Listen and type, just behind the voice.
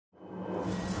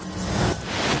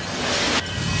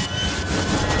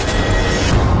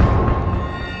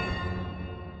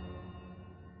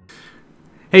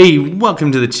Hey,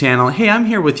 welcome to the channel. Hey, I'm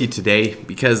here with you today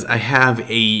because I have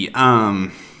a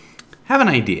have an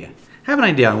idea. I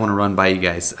want to run by you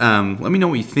guys. Let me know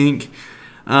what you think.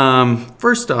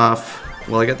 First off,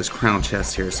 well, I got this crown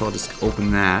chest here, so I'll just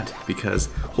open that because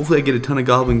hopefully I get a ton of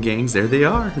goblin gangs. There they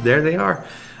are.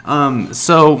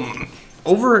 So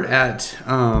over at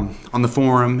on the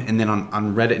forum and then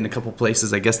on Reddit and a couple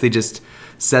places, I guess they just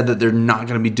said that they're not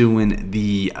going to be doing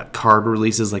the card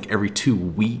releases like every 2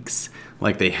 weeks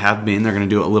like they have been. They're going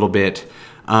to do it a little bit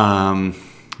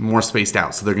more spaced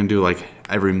out. So they're going to do like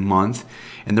every month.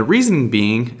 And the reason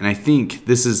being, and I think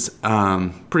this is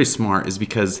pretty smart, is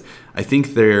because I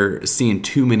think they're seeing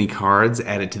too many cards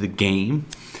added to the game.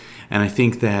 And I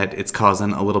think that it's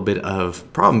causing a little bit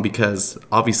of problem because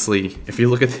obviously, if you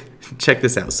look at, check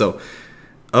this out. So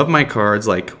of my cards,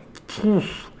 like, dude,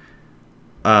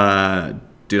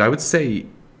 I would say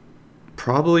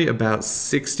probably about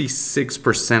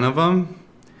 66% of them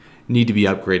need to be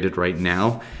upgraded right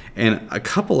now. And a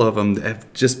couple of them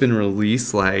have just been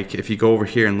released. Like if you go over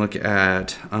here and look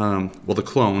at, well, the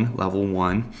clone, level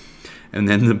 1. And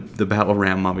then the battle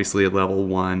ram, obviously, at level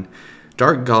 1.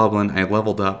 Dark Goblin, I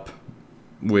leveled up,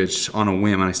 which on a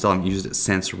whim, and I still haven't used it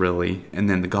since, really. And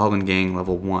then the Goblin Gang,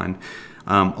 level 1.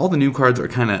 All the new cards are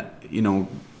kind of, you know,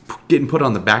 getting put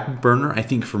on the back burner, I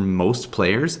think, for most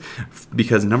players.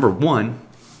 Because, number one,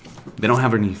 they don't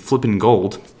have any flipping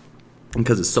gold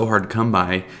because it's so hard to come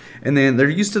by. And then they're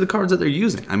used to the cards that they're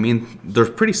using. I mean, they're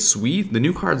pretty sweet. The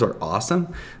new cards are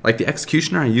awesome. Like the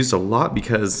Executioner I used a lot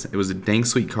because it was a dang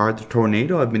sweet card. The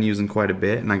Tornado I've been using quite a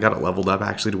bit, and I got it leveled up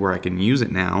actually to where I can use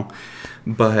it now.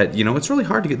 But, you know, it's really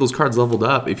hard to get those cards leveled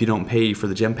up if you don't pay for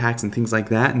the gem packs and things like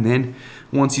that. And then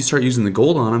once you start using the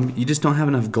gold on them, you just don't have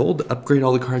enough gold to upgrade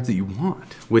all the cards that you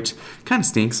want, which kind of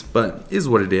stinks, but is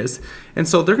what it is. And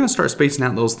so they're going to start spacing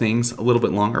out those things a little bit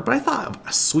longer. But I thought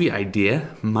a sweet idea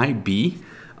might be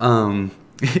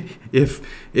if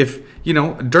you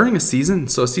know, during a season,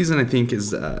 so a season I think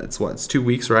is it's 2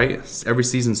 weeks, right? Every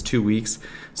season's 2 weeks.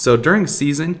 So during a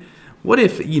season, what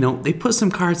if, you know, they put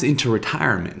some cards into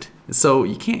retirement? So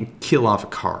you can't kill off a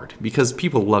card because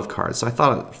people love cards. So I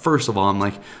thought, first of all, I'm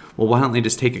like, well, why don't they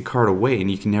just take a card away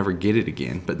and you can never get it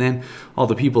again? But then all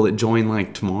the people that join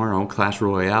like tomorrow, Clash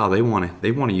Royale, they want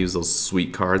to use those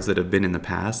sweet cards that have been in the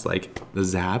past, like the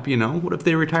Zap, you know? What if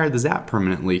they retire the Zap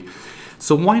permanently?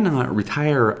 So why not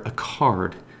retire a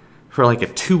card for like a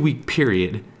 2-week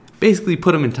period, basically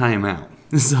put them in timeout.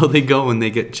 So they go and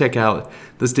they check out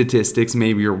the statistics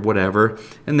maybe or whatever,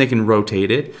 and they can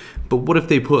rotate it. But what if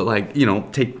they put like, you know,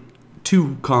 take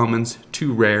 2 commons,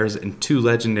 2 rares, and 2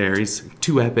 legendaries,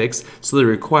 2 epics, so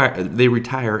they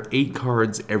retire 8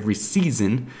 cards every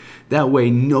season. That way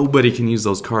nobody can use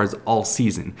those cards all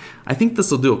season. I think this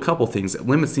will do a couple things. It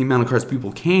limits the amount of cards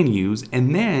people can use,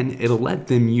 and then it'll let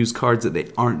them use cards that they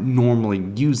aren't normally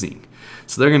using.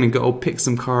 So they're gonna go pick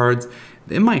some cards.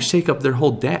 It might shake up their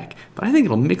whole deck, but I think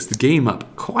it'll mix the game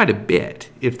up quite a bit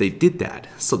if they did that.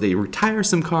 So they retire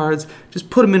some cards, just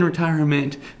put them in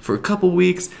retirement for a couple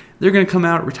weeks. They're going to come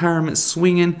out retirement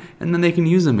swinging, and then they can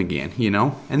use them again, you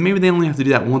know? And maybe they only have to do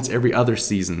that once every other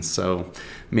season. So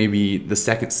maybe the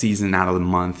second season out of the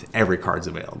month, every card's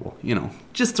available, you know?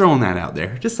 Just throwing that out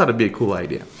there. Just thought it'd be a cool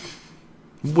idea.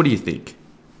 What do you think?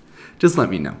 Just let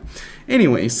me know.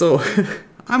 Anyway, so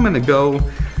I'm going to go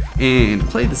and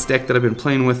play this deck that I've been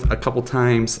playing with a couple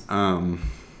times. I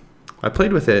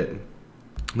played with it,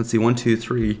 let's see, 1, 2,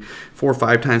 3, 4,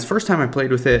 5 times. First time I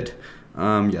played with it,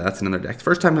 yeah, that's another deck.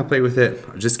 First time I played with it,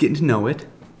 I was just getting to know it,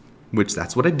 which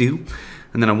that's what I do.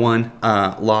 And then I won,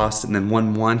 lost, and then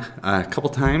won a couple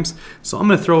times. So I'm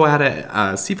going to throw at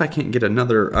it, see if I can't get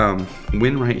another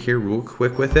win right here real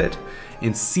quick with it,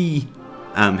 and see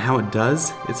how it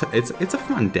does. It's a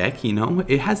fun deck, you know.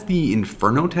 It has the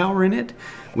Inferno Tower in it,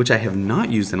 which I have not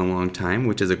used in a long time,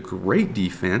 which is a great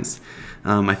defense.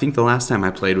 I think the last time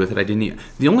I played with it, I didn't.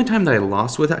 The only time that I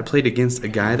lost with it, I played against a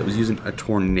guy that was using a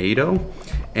Tornado,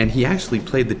 and he actually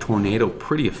played the Tornado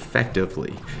pretty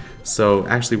effectively. So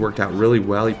actually worked out really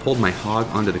well. He pulled my Hog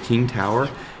onto the King Tower,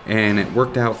 and it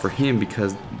worked out for him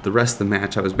because the rest of the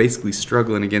match I was basically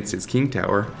struggling against his King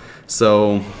Tower.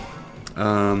 So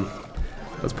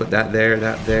let's put that there,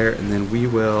 and then we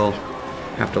will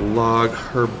have to log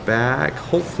her back.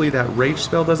 Hopefully that rage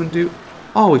spell doesn't do.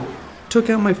 Oh, it took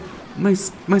out my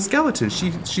skeleton.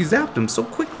 She zapped him so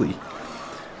quickly.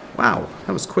 Wow,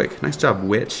 that was quick. Nice job,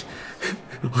 witch.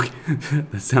 Okay,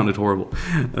 that sounded horrible.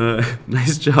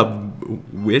 Nice job,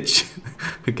 witch.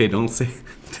 Okay, don't say.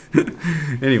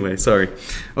 Anyway, sorry.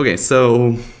 Okay,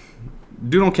 so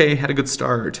doing okay, had a good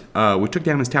start. We took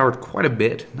down his tower quite a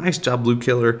bit. Nice job, Blue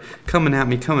Killer, coming at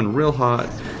me, coming real hot.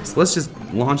 So let's just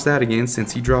launch that again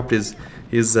since he dropped his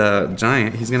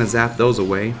giant. He's gonna zap those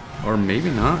away, or maybe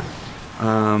not.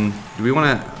 Do we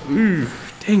want to?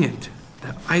 Dang it!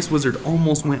 That Ice Wizard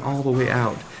almost went all the way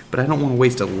out, but I don't want to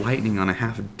waste a lightning on a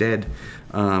half-dead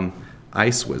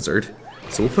Ice Wizard.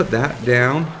 So we'll put that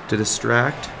down to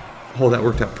distract. Oh, that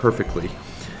worked out perfectly.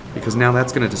 Because now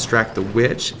that's going to distract the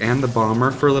Witch and the Bomber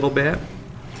for a little bit.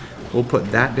 We'll put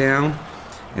that down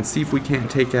and see if we can't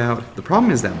take out... The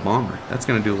problem is that Bomber. That's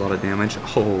going to do a lot of damage.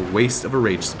 Oh, waste of a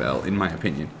rage spell, in my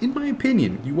opinion. In my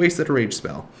opinion, you wasted a rage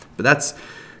spell. But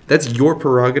that's your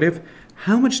prerogative.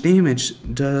 How much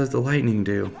damage does the lightning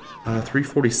do?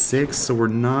 346, so we're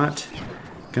not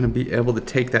going to be able to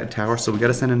take that tower. So we got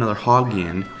to send another Hog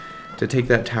in to take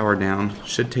that tower down.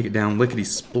 Should take it down lickety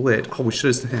split. Oh, we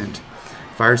should have sent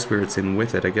Fire Spirits in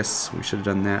with it. I guess we should have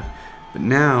done that. But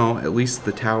now, at least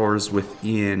the tower's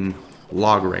within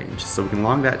log range. So we can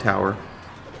log that tower,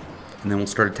 and then we'll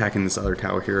start attacking this other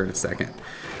tower here in a second.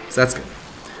 So that's good.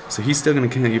 So he's still going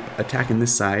to keep attacking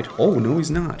this side. Oh, no, he's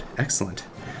not. Excellent.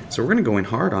 So we're going to go in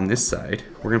hard on this side.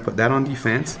 We're going to put that on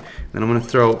defense. Then I'm going to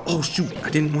throw... Oh, shoot. I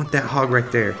didn't want that hog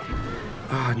right there.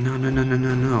 Ah, no, no, no, no,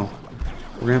 no, no.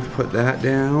 We're going to have to put that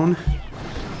down.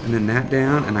 And then that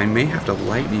down, and I may have to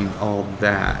lightning all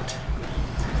that.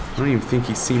 I don't even think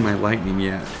he's seen my lightning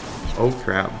yet. Oh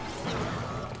crap.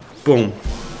 Boom.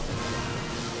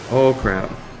 Oh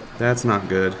crap. That's not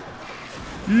good.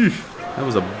 That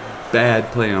was a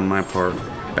bad play on my part.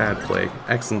 Bad play.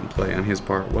 Excellent play on his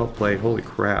part. Well played. Holy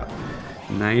crap.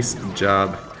 Nice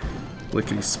job.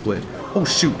 Lickety split. Oh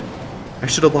shoot. I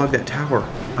should have logged that tower.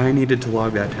 I needed to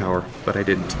log that tower, but I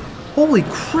didn't. Holy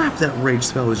crap, that rage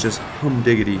spell is just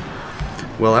humdiggity.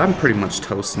 Well, I'm pretty much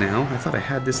toast now. I thought I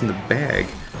had this in the bag.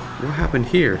 What happened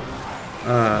here?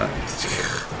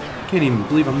 Can't even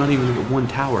believe I'm not even gonna get one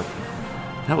tower.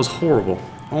 That was horrible.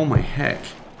 Oh my heck.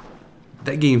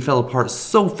 That game fell apart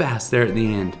so fast there at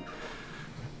the end.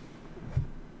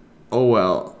 Oh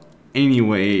well.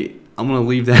 Anyway, I'm gonna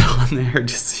leave that on there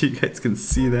just so you guys can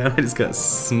see that. I just got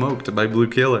smoked by Blue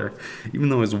Killer, even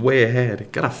though I was way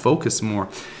ahead. Gotta focus more.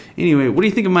 Anyway, what do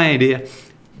you think of my idea?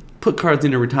 Put cards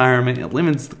into retirement. It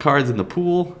limits the cards in the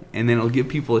pool, and then it'll give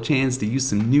people a chance to use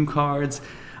some new cards.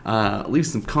 Leave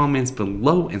some comments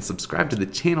below and subscribe to the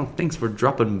channel. Thanks for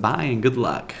dropping by, and good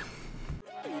luck.